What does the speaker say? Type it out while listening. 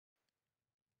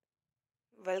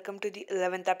Welcome to the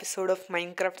 11th episode of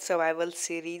Minecraft Survival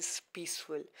Series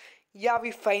Peaceful. Yeah, we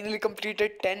finally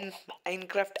completed 10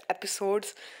 Minecraft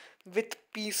episodes with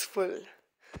Peaceful.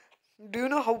 Do you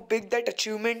know how big that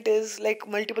achievement is? Like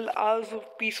multiple hours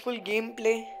of peaceful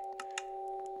gameplay?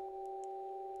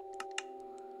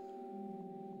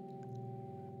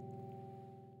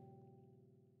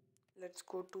 Let's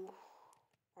go to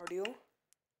audio,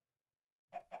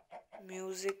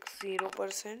 music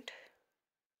 0%,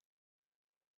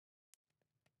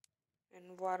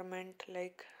 environment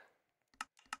like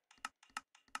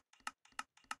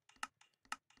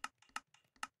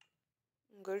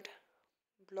good,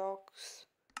 blocks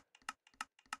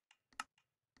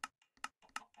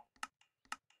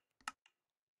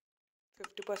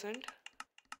 50%,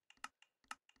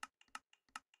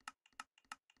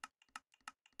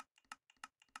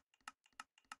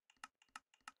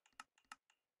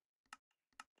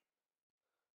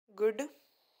 good,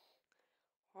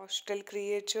 hostile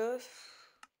creatures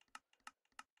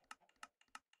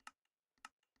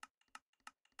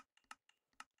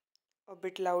a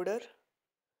bit louder.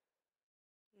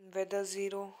 Weather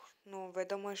zero. No,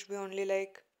 weather must be only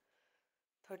like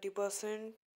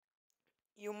 30%.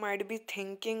 You might be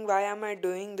thinking, why am I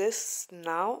doing this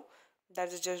now?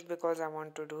 That's just because I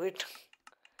want to do it.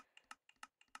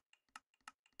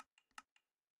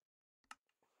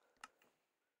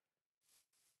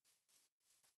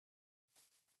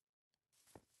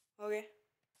 Okay.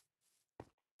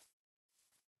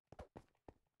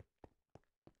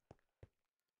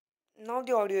 Now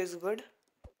the audio is good.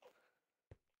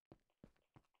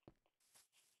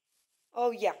 Oh,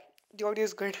 yeah. The audio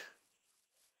is good.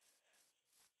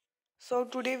 So,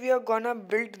 today we are gonna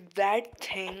build that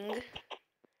thing.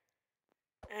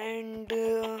 And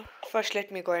first,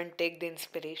 let me go and take the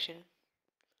inspiration.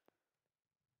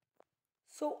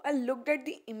 So I looked at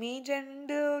the image and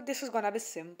this is gonna be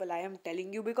simple. I am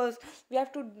telling you because we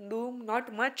have to do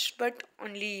not much but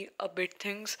only a bit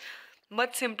things.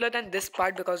 Much simpler than this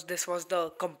part because this was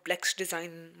the complex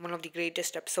design, one of the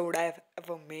greatest episode I have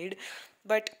ever made.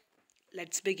 But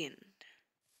let's begin.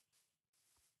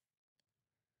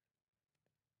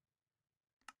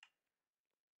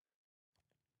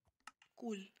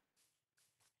 Cool.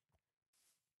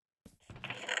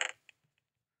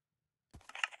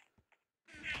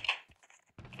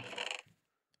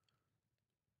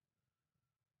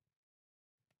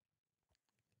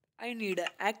 I need an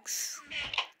axe.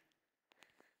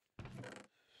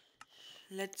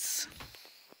 Let's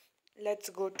let's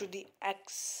go to the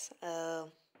axe.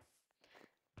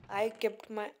 I kept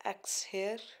my axe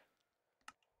here,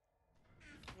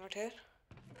 not here,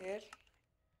 here.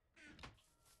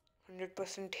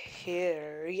 100%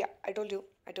 here. Yeah, I told you.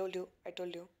 I told you. I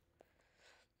told you.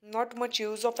 Not much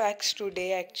use of axe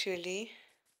today actually.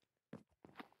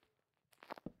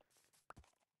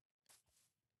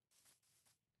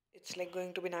 It's like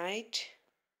going to be night.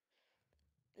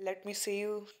 Let me see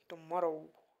you tomorrow.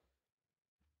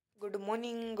 Good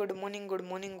morning, good morning, good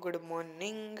morning, good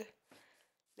morning.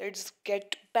 Let's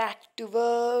get back to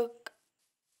work.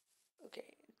 Okay,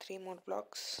 three more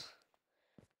blocks.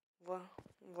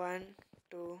 One,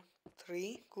 two,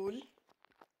 three. Cool.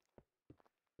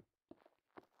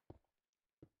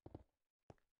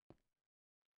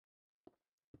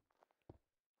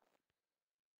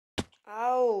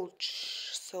 Ouch.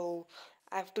 So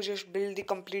I have to just build the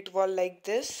complete wall like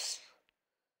this.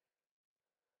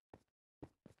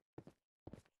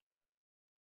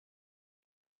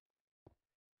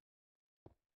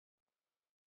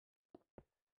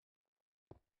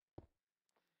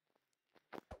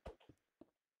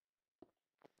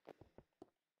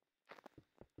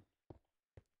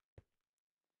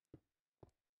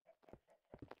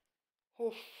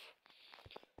 Oof.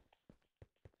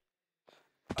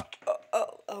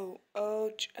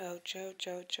 Ouch, ouch, ouch,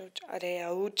 ouch, ouch. Arey,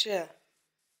 ouch.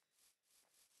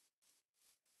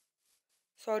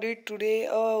 Sorry, today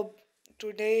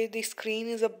the screen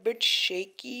is a bit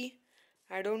shaky.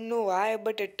 I don't know why,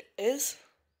 but it is.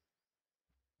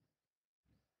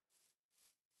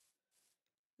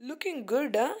 Looking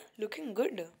good, huh? Looking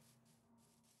good.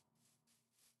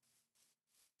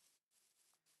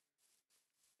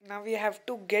 Now we have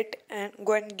to get and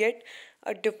go and get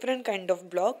a different kind of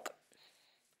block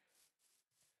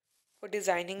for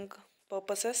designing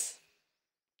purposes.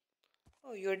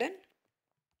 Oh, you're done?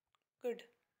 Good.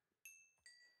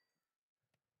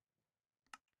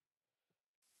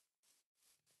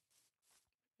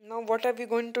 Now what are we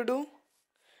going to do?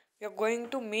 We are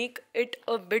going to make it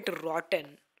a bit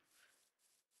rotten.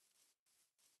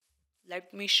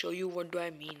 Let me show you what do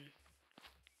I mean.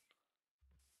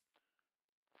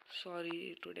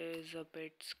 Sorry, today is a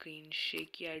bit screen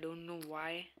shaky. I don't know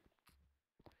why.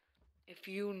 If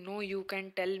you know, you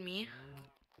can tell me.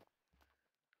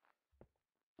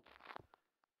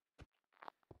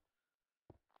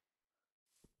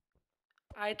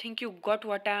 I think you got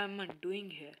what I'm doing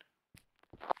here.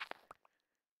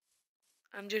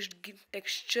 I'm just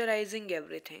texturizing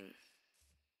everything.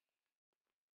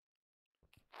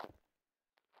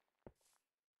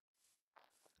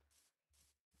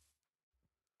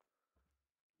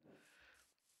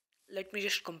 Let me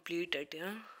just complete it,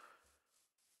 yeah?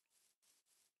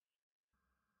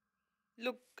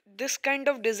 Look, this kind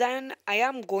of design I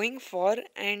am going for,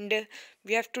 and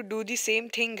we have to do the same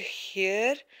thing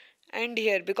here and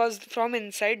here because from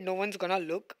inside no one's gonna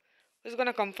look. Who's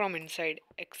gonna come from inside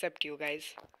except you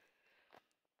guys?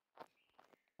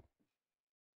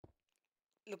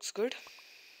 Looks good.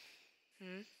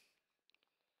 Hmm.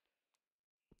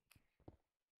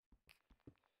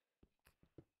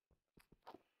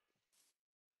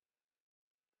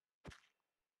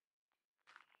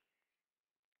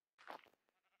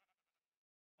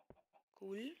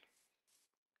 Cool.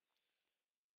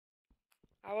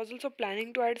 I was also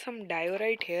planning to add some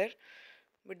diorite here,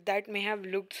 but that may have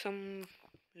looked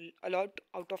a lot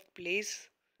out of place,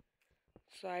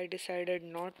 so I decided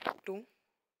not to.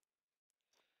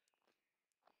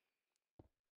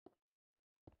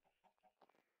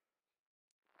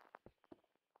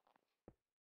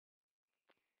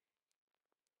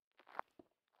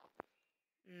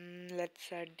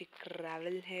 Let's add the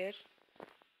gravel here.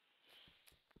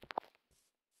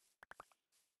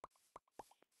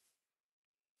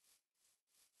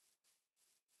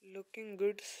 Looking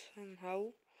good somehow.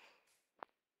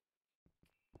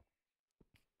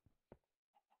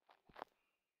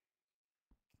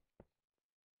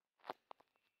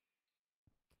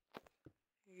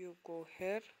 You go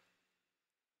here.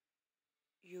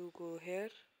 You go here.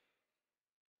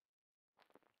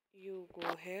 You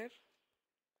go here.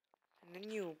 And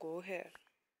then you go here.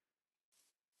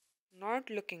 Not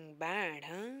looking bad,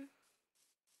 huh?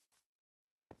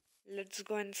 Let's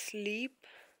go and sleep.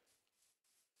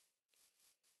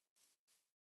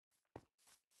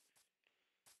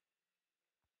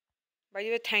 By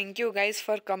the way, thank you guys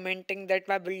for commenting that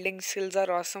my building skills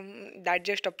are awesome. That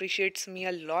just appreciates me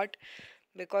a lot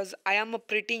because I am a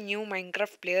pretty new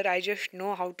Minecraft player. I just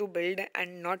know how to build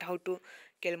and not how to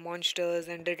kill monsters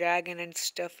and the dragon and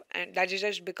stuff. And that is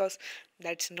just because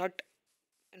that's not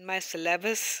in my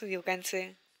syllabus, you can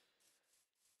say.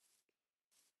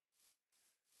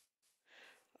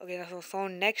 Okay, so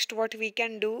next what we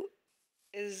can do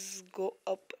is go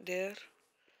up there.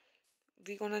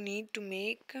 We're gonna need to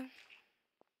make a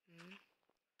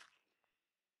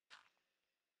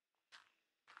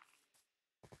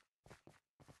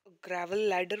gravel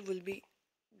ladder will be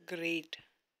great.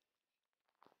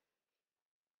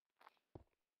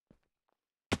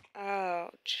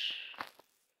 Ouch.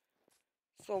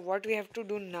 So what we have to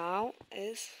do now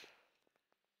is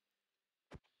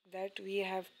that we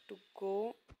have to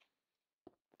go,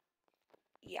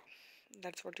 yeah,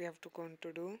 that's what we have to go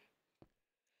to do.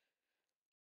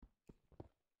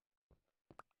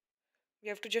 We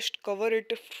have to just cover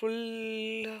it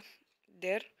full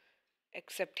there,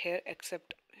 except here,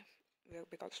 except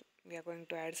because we are going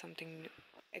to add something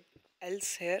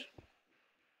else here.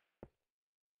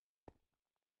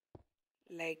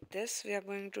 Like this we are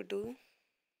going to do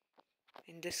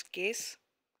in this case.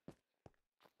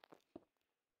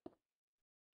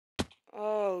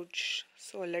 Ouch.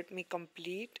 So let me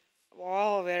complete.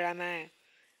 Wow, where am I?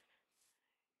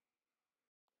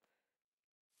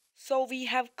 So we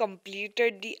have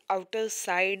completed the outer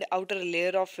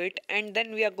layer of it, and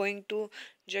then we are going to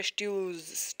just use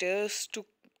stairs to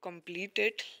complete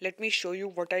it. Let me show you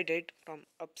what I did from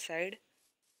upside.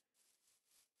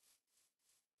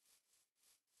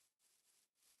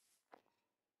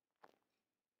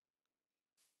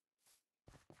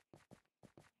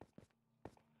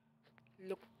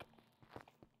 Look,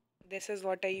 this is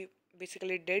what I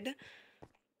basically did.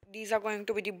 These are going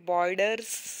to be the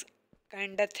borders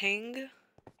kind of thing.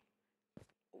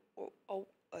 Oh,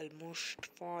 almost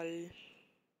fall.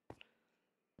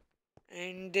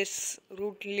 And this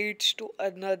route leads to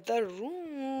another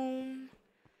room.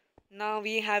 Now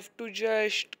we have to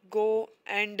just go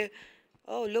and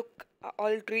oh look,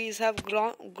 all trees have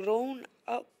grown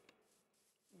up.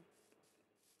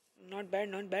 Not bad,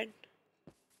 not bad.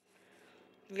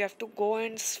 We have to go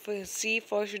and see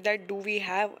first that do we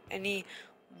have any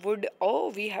wood.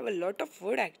 Oh, we have a lot of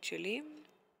wood actually.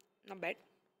 Not bad.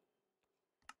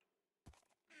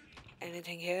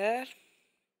 Anything here?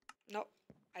 No,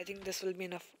 I think this will be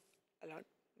enough. A lot,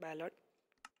 by a lot.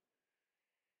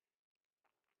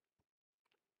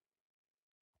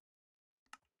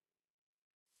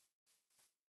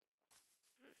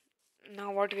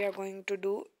 Now what we are going to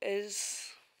do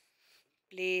is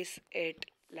place it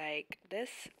like this,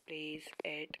 place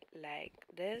it like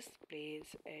this,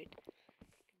 place it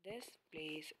this,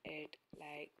 place it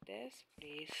like this,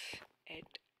 place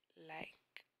it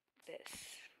like this.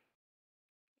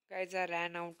 Guys, I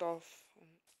ran out of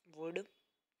wood,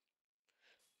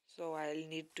 so I'll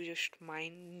need to just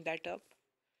mine that up.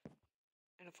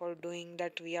 And for doing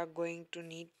that, we are going to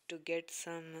need to get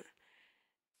some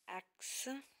axe.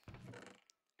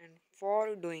 And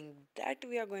for doing that,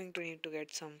 we are going to need to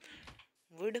get some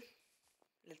wood.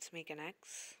 Let's make an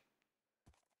axe.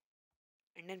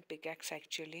 And then pickaxe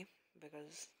actually,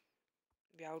 because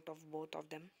we're out of both of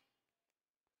them.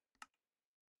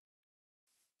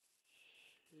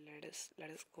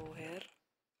 Let us go here.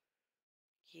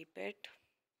 Keep it.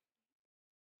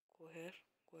 Go here.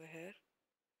 Go here.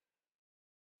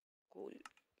 Cool.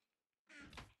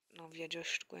 Now we are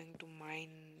just going to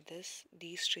mine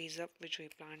these trees up which we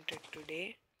planted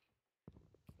today.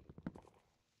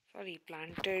 Sorry,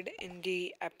 planted in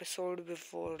the episode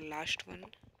before last one.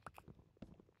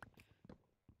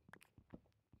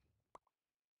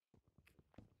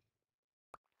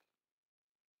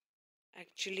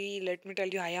 Actually, let me tell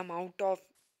you, I am out of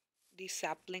the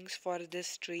saplings for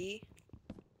this tree.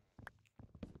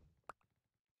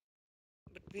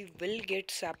 But we will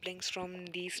get saplings from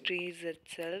these trees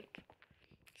itself.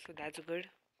 So that's good.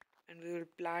 And we will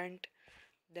plant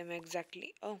them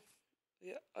exactly. Oh,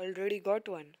 we already got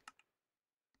one.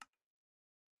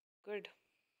 Good.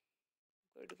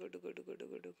 Good, good, good, good,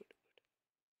 good, good.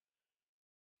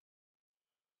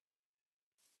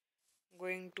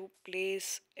 Going to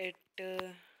place it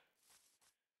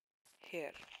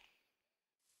here.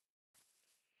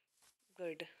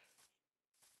 Good.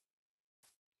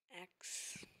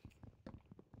 X.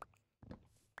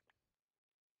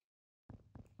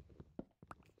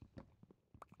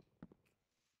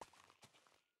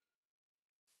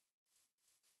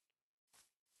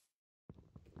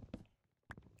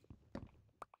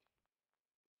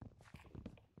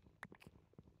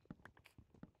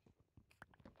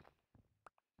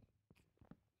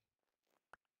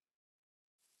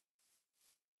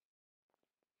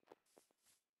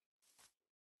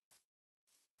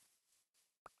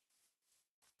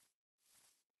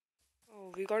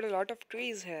 Oh, we got a lot of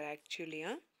trees here actually,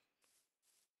 huh?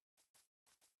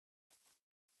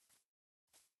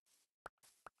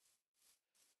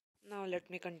 Now let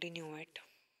me continue it.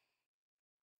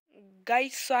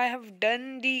 Guys, so I have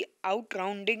done the out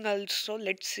rounding also.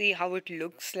 Let's see how it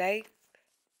looks like.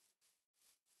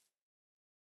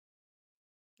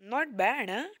 Not bad,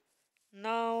 huh?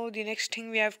 Now the next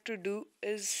thing we have to do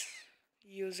is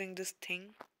using this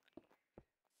thing.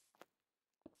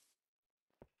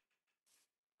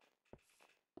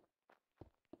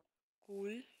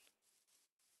 Cool.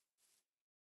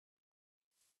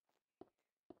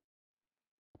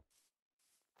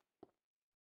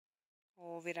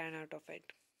 Oh, we ran out of it.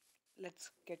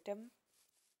 Let's get them.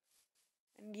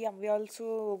 And yeah, we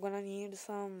also gonna need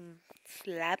some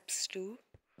slabs too.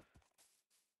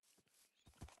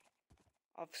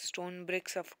 Of stone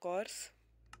bricks, of course.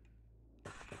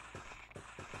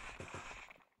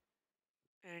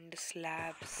 And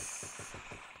slabs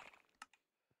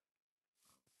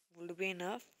would be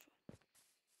enough.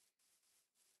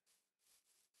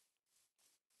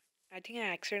 I think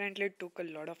I accidentally took a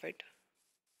lot of it.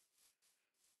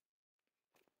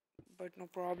 But no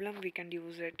problem, we can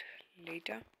use it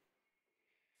later.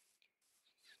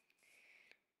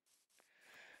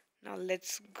 Now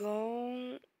let's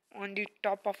go on the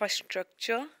top of a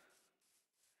structure.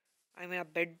 I'm in a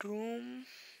bedroom.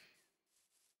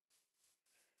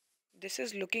 This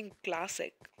is looking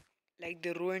classic, like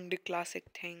the ruined classic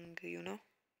thing, you know.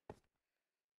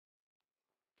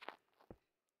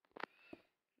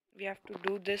 We have to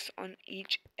do this on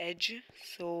each edge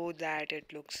so that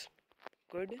it looks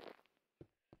good.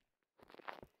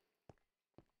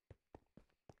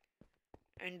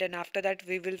 And then after that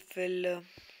we will fill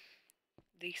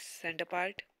the center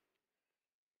part.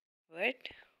 Wait.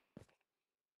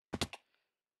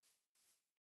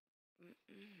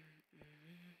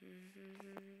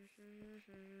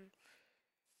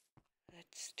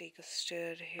 Let's take a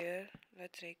stair here.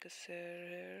 Let's take a stair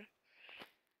here.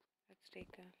 Let's take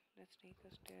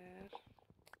a stair.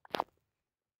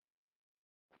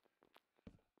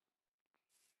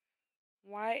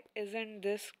 Why isn't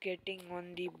this getting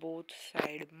on the both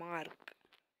side mark?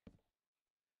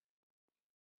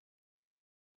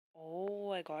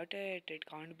 Oh, I got it. It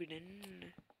can't be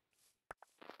done.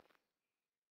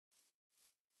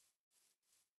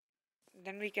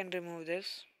 Then we can remove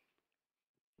this.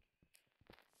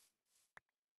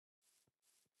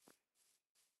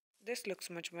 This looks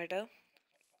much better.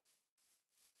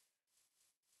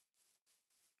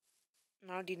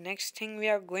 Now the next thing we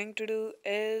are going to do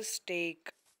is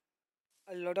take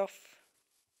a lot of.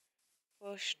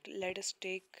 First, let us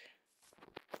take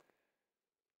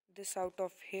this out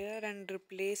of here and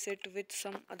replace it with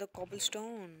some other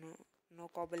cobblestone. No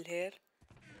cobble here.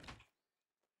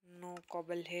 No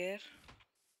cobble here.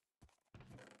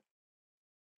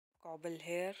 Cobble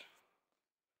here.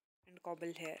 And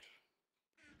cobble here.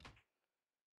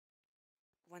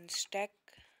 One stack.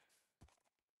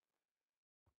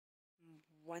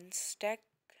 One stack.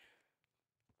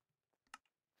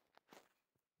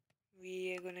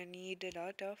 We are gonna need a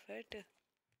lot of it.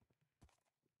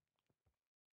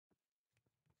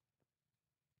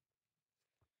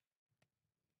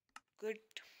 Good.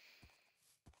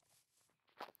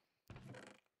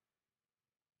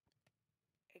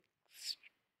 Ex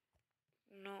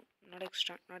no, not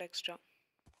extra, not extra.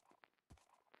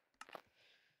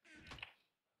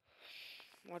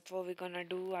 What were we gonna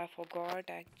do? I forgot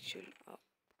actually.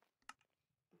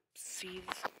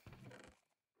 Seeds.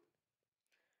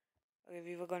 Okay,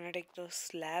 we were gonna take those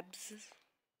slabs.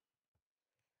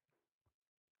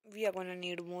 We are gonna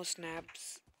need more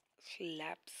snaps.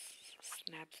 Slabs.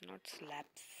 Snaps, not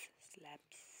slabs.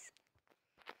 Slabs.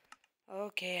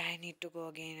 Okay, I need to go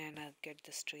again and get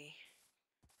this tree.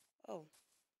 Oh,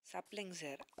 saplings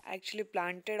here. I actually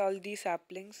planted all these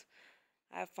saplings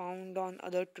I found on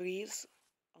other trees.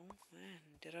 Oh man,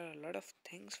 there are a lot of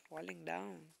things falling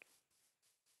down.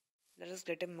 Let us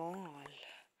get them all.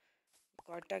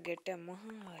 Gotta get them all.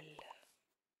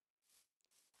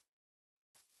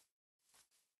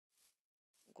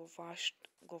 Go fast,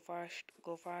 go fast,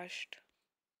 go fast.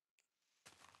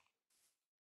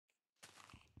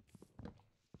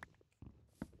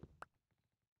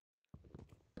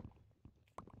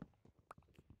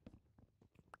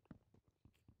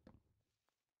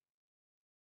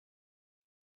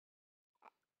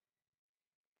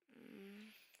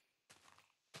 Mm,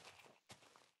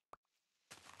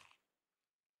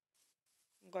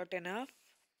 got enough?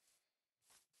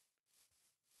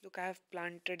 Look, I have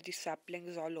planted the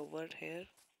saplings all over here.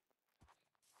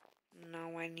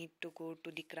 Now I need to go to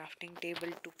the crafting table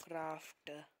to craft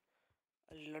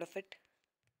a lot of it.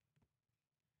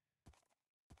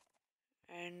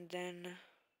 And then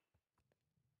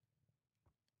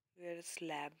where is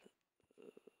slab?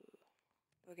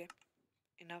 Okay,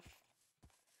 enough.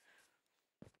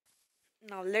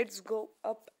 Now let's go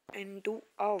up and do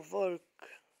our work.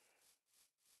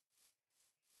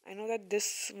 I know that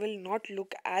this will not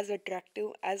look as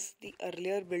attractive as the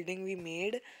earlier building we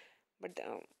made, but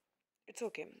it's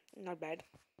okay, not bad.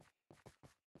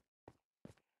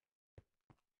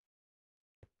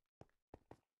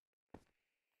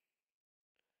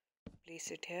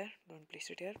 Place it here, don't place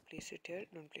it here, place it here,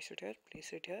 don't place it here,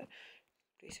 place it here,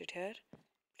 place it here,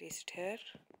 place it here,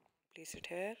 place it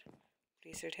here,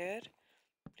 place it here,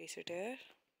 place it here,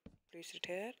 place it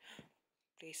here,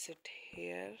 place it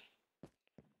here,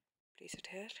 place it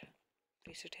here,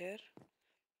 place it here,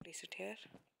 place it here.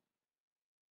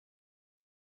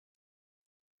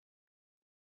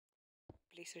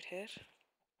 Place it here,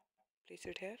 place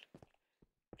it here,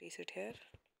 place it here.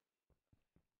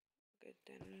 Okay,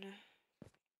 then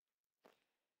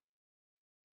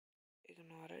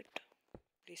ignore it.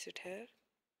 Place it here,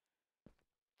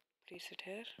 place it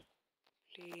here,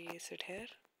 place it here.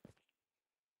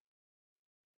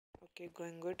 Okay,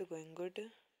 going good, going good.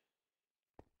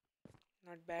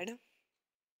 Not bad.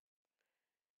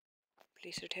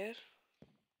 Place it here,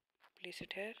 place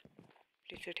it here,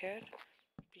 place it here,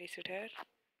 place it here,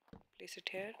 place it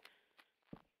here,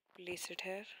 place it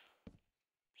here,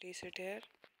 place it here,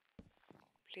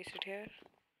 place it here,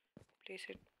 place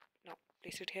it, no,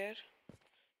 place it here,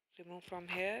 remove from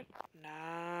here,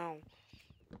 now,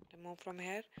 remove from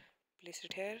here, place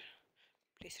it here,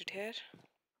 place it here,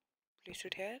 place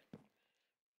it here,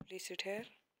 place it here,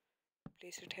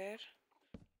 place it here,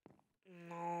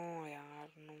 no yaar,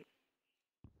 no.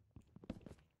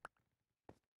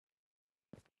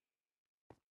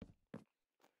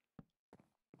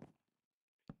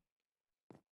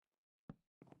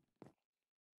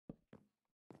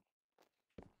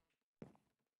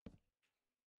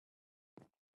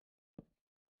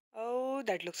 Oh,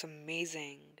 that looks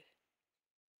amazing.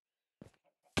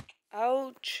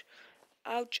 Ouch.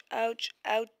 Ouch, ouch,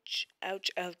 ouch,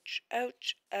 ouch, ouch,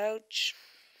 ouch, ouch.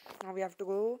 Now we have to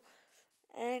go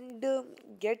and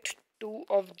get two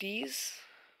of these.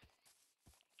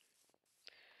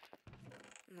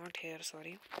 Not here,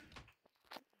 sorry.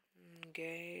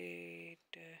 Get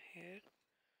here.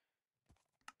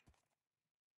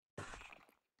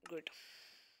 Good.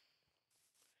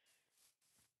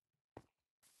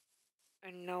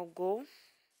 And now go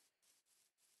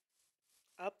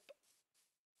up.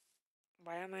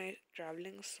 Why am I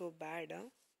traveling so bad, huh?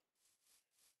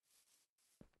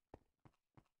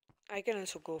 I can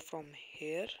also go from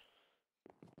here.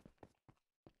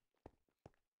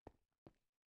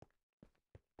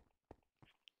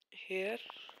 Here.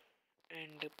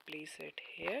 And place it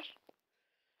here.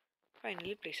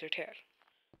 Finally place it here.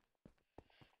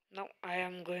 Now I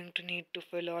am going to need to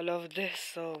fill all of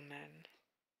this. Oh man.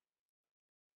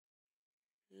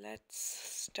 Let's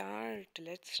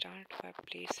start by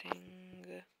placing.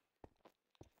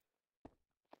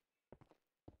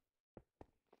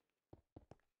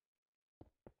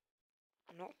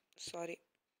 No, sorry.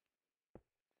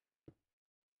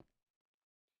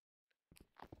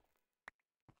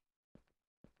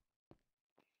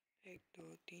 1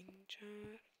 2 3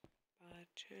 4 5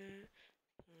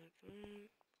 6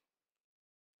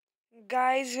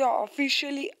 Guys, you're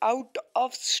officially out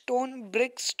of stone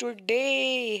bricks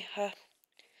today.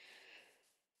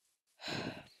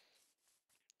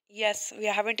 Yes, we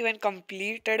haven't even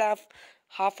completed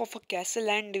half of a castle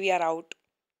and we are out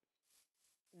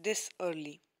this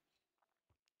early.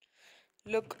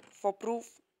 Look, for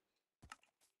proof,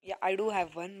 yeah, I do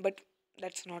have one, but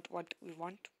that's not what we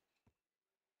want.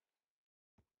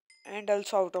 And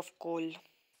also out of coal.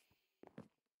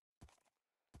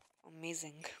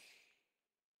 Amazing.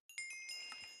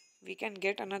 We can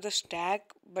get another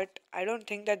stack, but I don't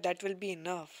think that that will be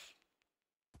enough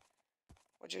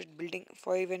for just building,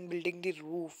 for even building the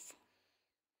roof.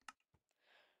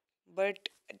 But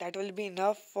that will be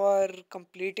enough for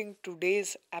completing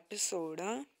today's episode,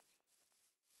 huh?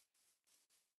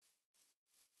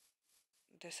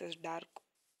 This is dark.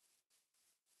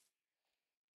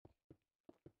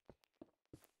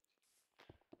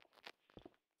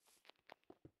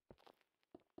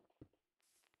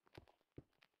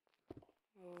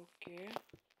 Okay.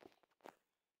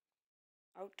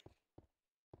 Out.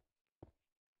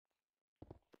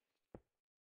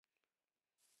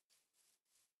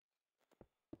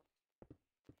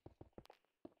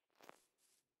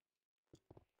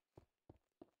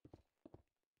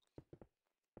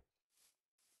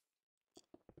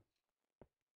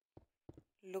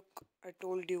 Look, I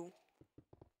told you.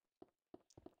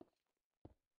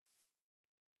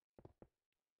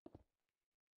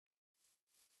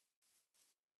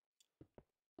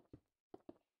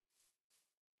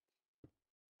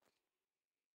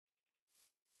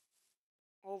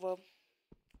 Over.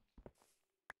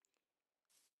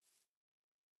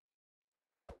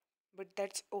 But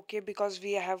that's okay because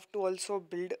we have to also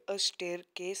build a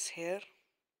staircase here.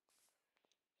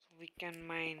 So we can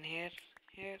mine here,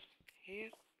 here,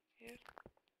 here, here.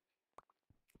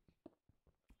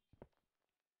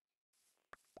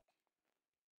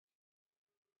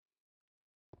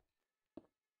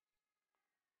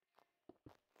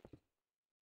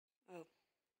 Oh,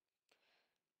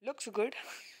 looks good.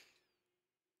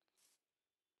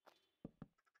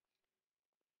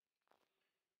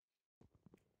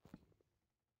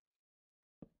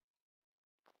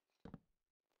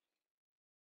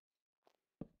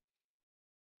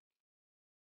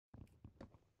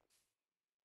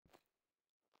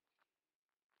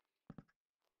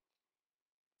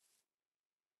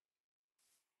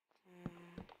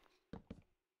 Mm,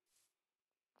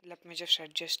 let me just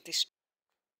adjust this.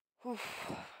 Whew.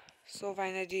 So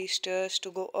finally, stairs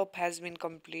to go up has been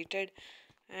completed,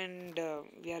 and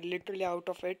we are literally out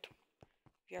of it.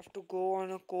 We have to go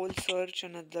on a coal search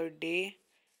another day.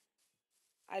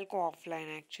 I'll go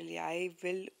offline actually. I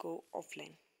will go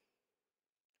offline.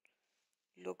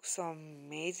 Looks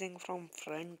amazing from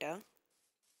front, huh?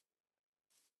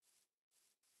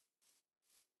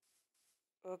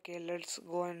 Okay, let's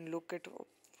go and look at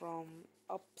from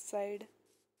upside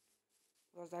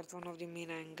because that's one of the main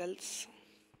angles.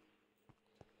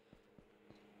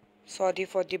 Sorry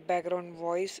for the background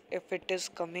voice if it is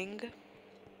coming.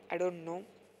 I don't know.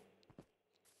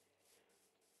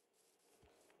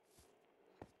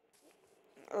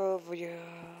 Yeah,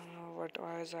 what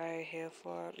was I here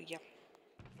for? Yeah,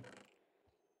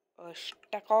 a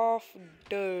stack of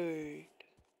dirt.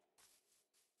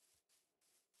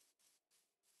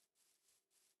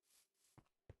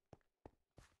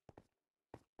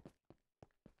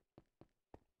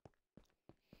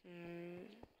 Hmm.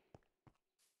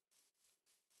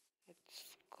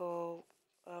 Let's go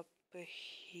up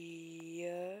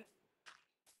here.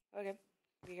 Okay,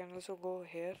 we can also go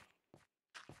here.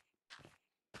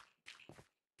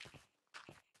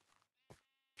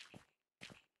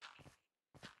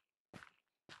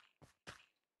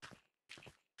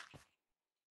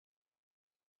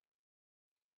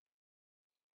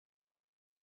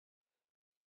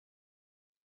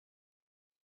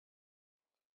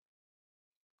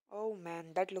 Oh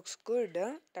man, that looks good,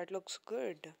 huh? That looks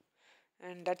good.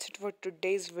 And that's it for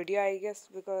today's video, I guess,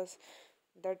 because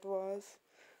that was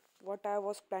what I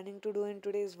was planning to do in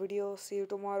today's video. See you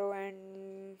tomorrow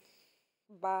and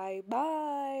bye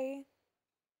bye.